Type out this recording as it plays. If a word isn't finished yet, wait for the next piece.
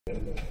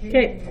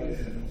Okay,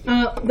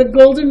 the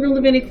golden rule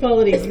of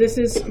inequalities. This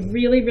is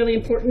really, really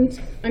important.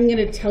 I'm going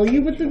to tell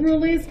you what the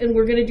rule is, and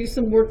we're going to do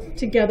some work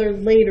together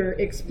later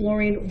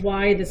exploring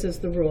why this is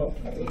the rule.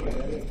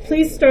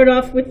 Please start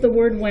off with the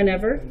word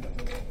whenever.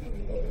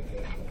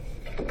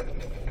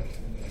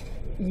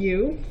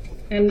 You.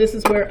 And this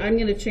is where I'm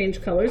going to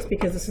change colors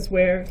because this is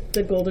where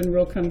the golden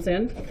rule comes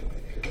in.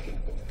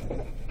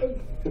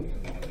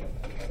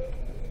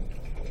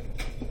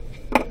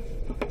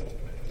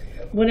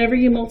 Whenever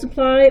you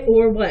multiply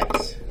or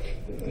what?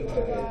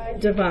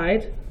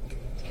 Divide.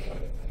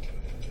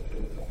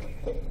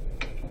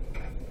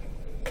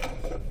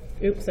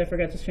 Oops, I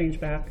forgot to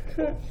change back.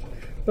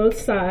 Both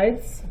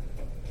sides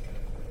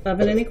of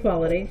an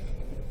inequality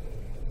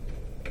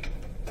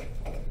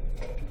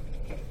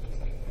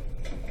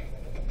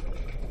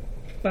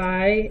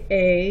by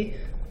a,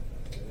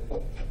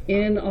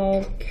 in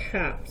all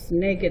caps,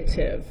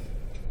 negative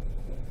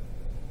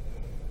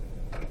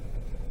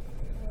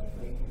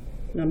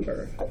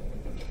number.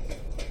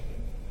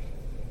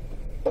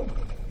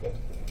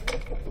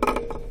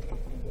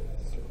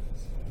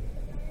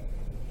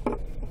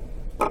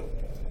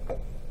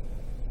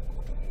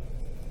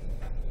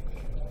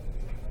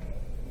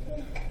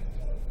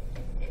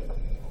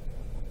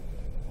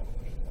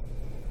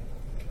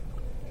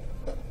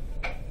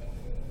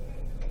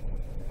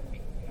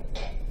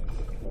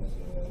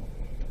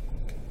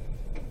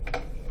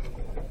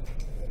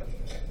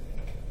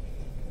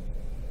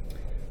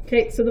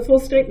 Okay, so the full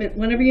statement.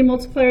 Whenever you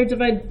multiply or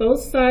divide both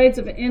sides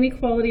of an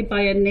inequality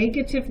by a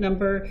negative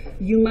number,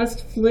 you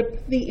must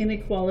flip the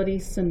inequality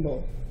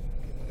symbol.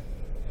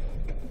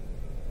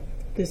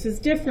 This is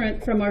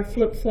different from our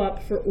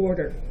flip-flop for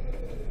order.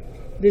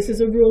 This is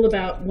a rule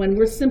about when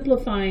we're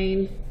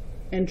simplifying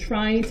and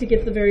trying to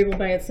get the variable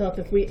by itself.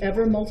 If we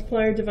ever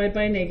multiply or divide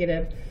by a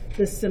negative,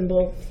 the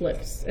symbol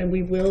flips, and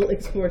we will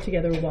explore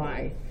together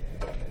why.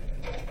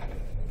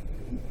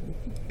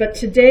 But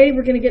today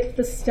we're going to get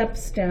the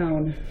steps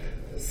down.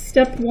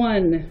 Step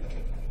 1.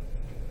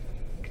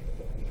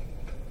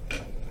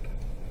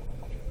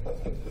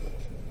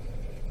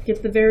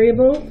 Get the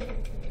variable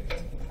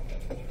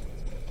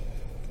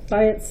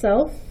by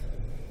itself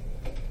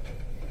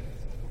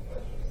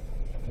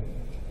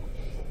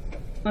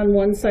on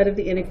one side of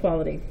the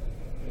inequality.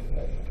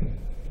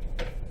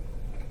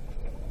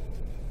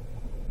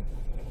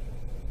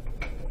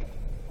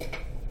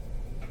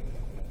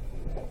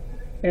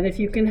 And if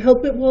you can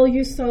help it while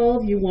you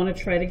solve, you want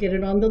to try to get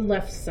it on the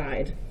left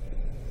side.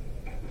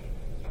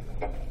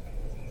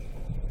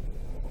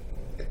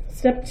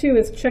 Step 2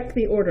 is check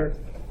the order.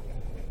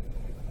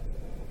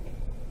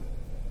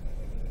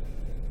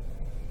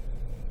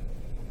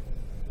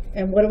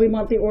 And what do we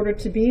want the order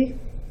to be?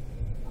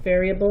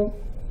 Variable,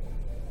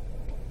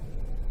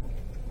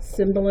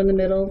 symbol in the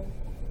middle,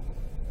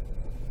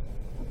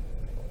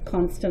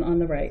 constant on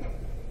the right.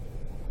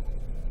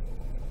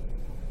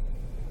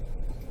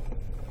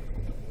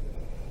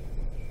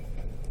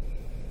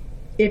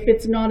 If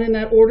it's not in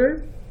that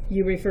order,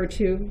 you refer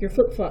to your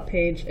flip-flop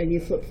page and you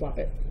flip-flop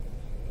it.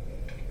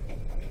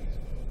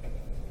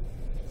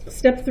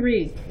 Step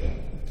 3,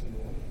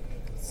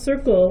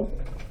 circle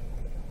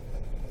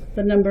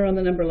the number on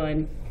the number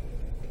line.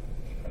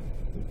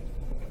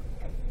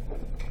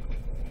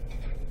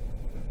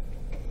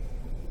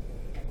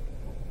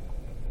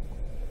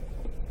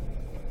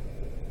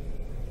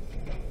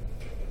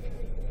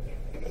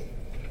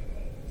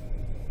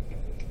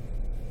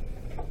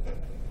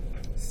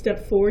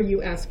 Step 4,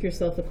 you ask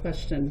yourself a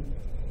question.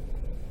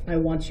 I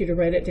want you to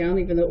write it down,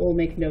 even though it will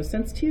make no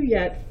sense to you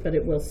yet, but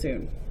it will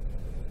soon.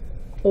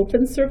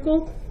 Open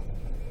circle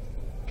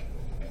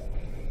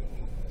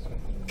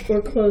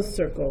or closed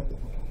circle?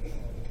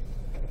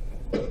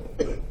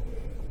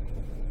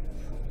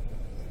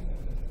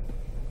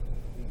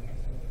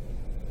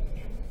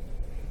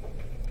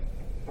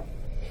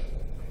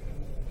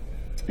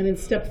 And in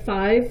step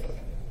 5,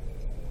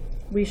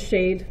 we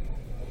shade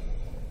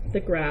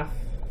the graph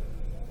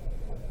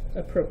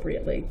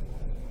appropriately.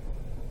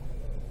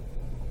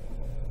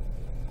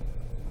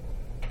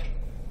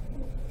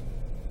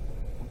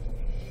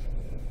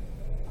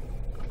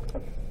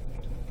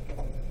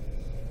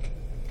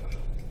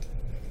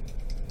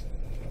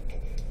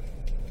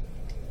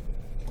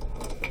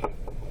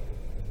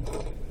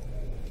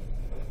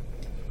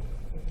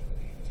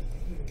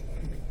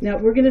 Now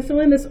we're going to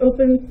fill in this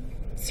open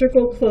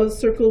circle, closed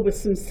circle with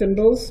some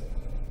symbols,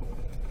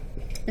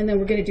 and then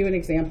we're going to do an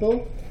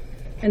example.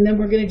 And then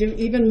we're going to do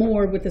even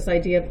more with this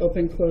idea of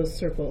open closed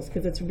circles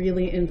because it's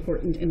really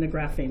important in the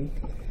graphing.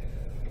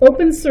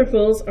 Open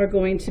circles are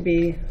going to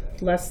be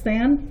less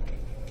than,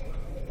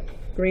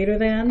 greater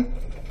than,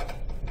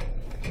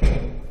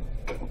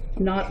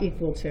 not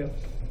equal to.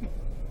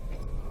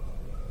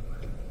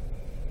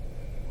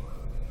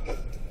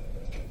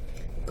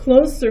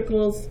 Closed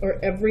circles are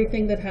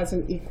everything that has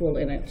an equal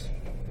in it.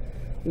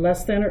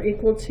 Less than or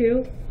equal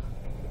to,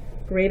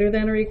 greater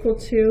than or equal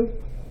to,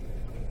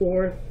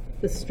 or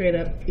the straight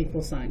up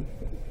equal sign.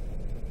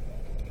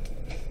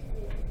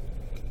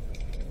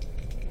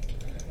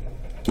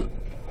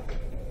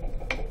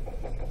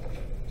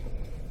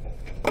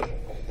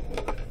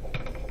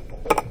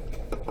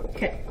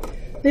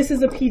 This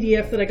is a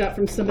PDF that I got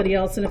from somebody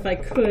else, and if I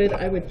could,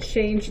 I would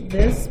change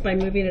this by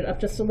moving it up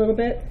just a little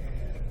bit.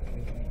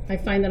 I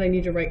find that I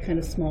need to write kind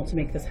of small to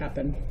make this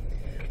happen.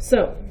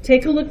 So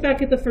take a look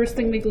back at the first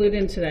thing we glued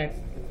in today.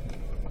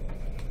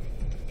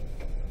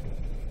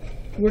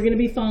 We're going to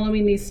be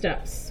following these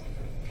steps.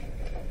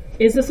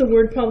 Is this a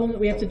word problem that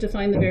we have to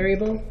define the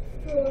variable?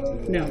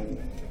 No.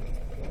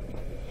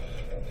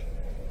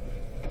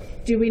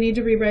 Do we need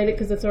to rewrite it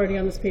because it's already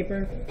on this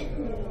paper?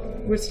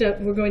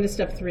 We're going to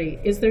step 3.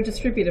 Is there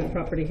distributive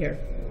property here?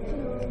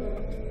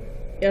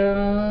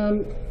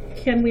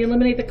 Can we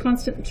eliminate the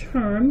constant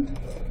term?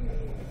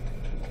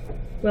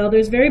 Well,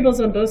 there's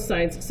variables on both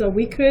sides, so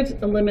we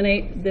could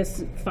eliminate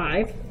this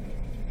 5.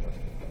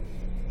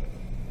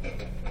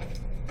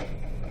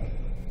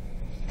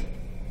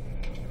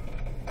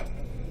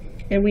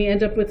 And we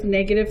end up with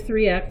negative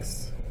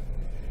 3x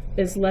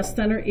is less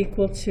than or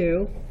equal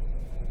to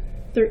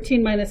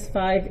 13 minus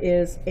 5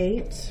 is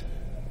 8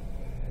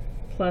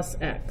 plus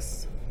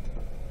x.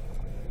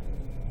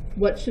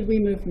 What should we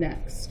move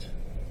next?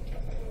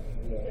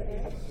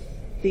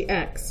 The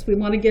x. We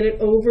want to get it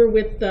over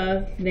with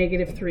the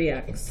negative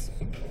 3x.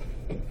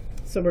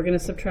 So we're going to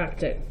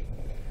subtract it.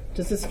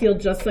 Does this feel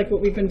just like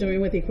what we've been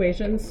doing with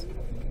equations?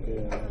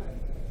 Yeah.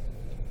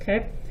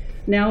 Okay.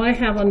 Now I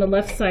have on the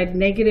left side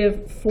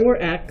negative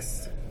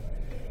 4x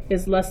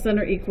is less than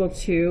or equal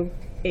to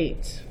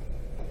 8.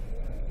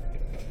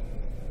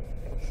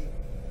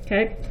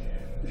 Okay.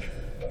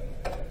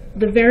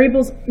 The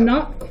variable's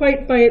not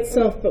quite by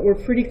itself, but we're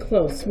pretty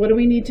close. What do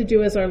we need to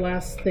do as our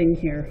last thing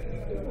here?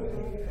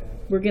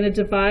 We're going to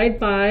divide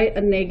by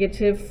a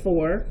negative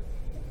 4.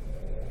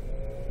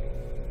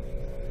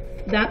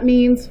 That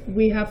means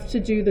we have to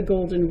do the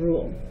golden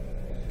rule.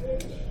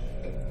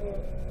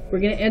 We're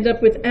going to end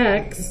up with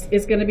x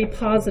is going to be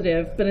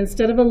positive, but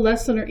instead of a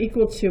less than or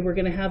equal to, we're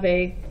going to have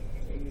a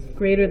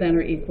greater than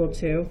or equal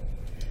to.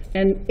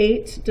 And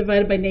 8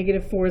 divided by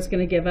negative 4 is going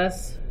to give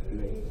us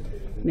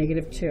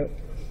negative 2.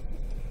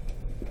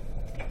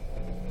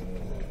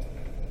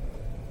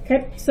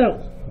 Okay,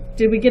 so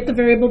did we get the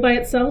variable by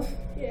itself?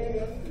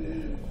 Yeah.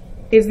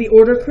 Is the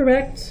order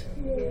correct?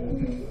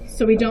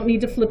 So we don't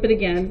need to flip it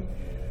again.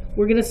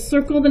 We're going to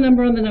circle the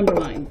number on the number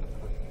line.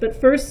 But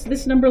first,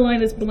 this number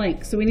line is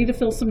blank, so we need to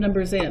fill some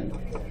numbers in.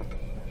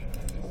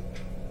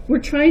 We're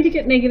trying to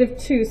get negative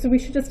 2, so we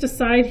should just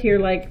decide here,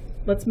 like,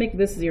 let's make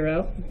this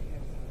 0.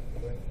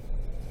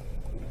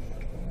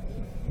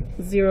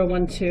 0,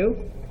 1,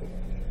 2.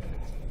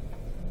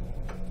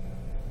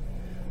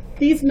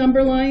 These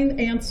number line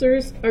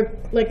answers are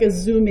like a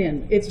zoom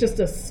in. It's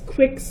just a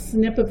quick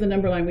snip of the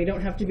number line. We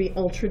don't have to be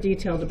ultra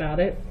detailed about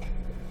it.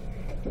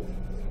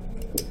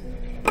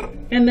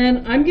 And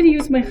then I'm going to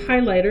use my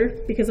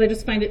highlighter because I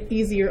just find it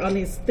easier on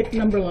these thick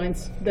number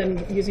lines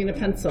than using a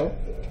pencil.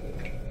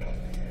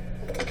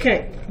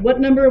 Okay, what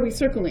number are we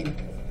circling?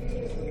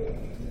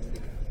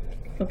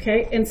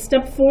 Okay, and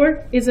step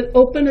 4, is it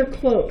open or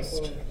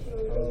closed?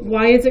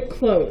 Why is it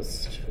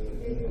closed?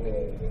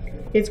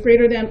 It's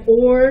greater than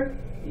or?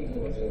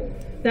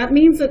 That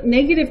means that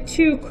negative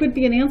 2 could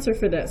be an answer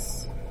for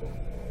this.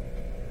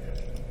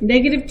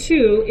 Negative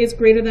 2 is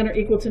greater than or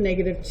equal to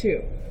negative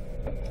 2.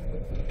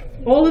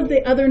 All of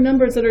the other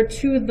numbers that are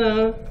to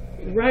the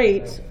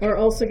right are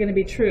also going to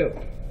be true.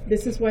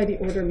 This is why the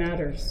order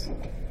matters.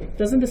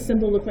 Doesn't the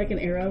symbol look like an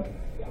arrow?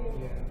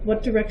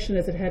 What direction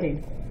is it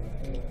heading?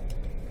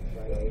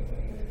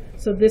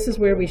 So this is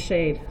where we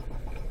shade.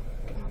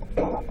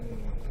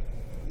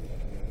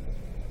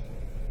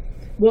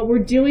 What we're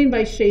doing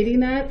by shading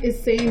that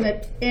is saying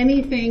that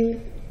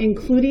anything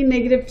including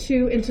negative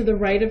 2 and to the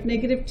right of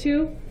negative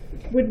 2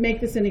 would make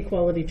this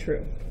inequality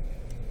true.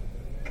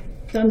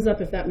 Thumbs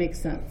up if that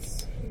makes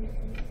sense.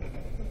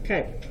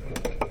 Okay.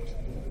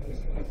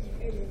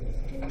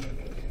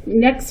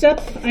 Next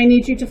up, I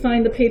need you to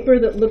find the paper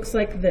that looks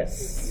like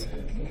this.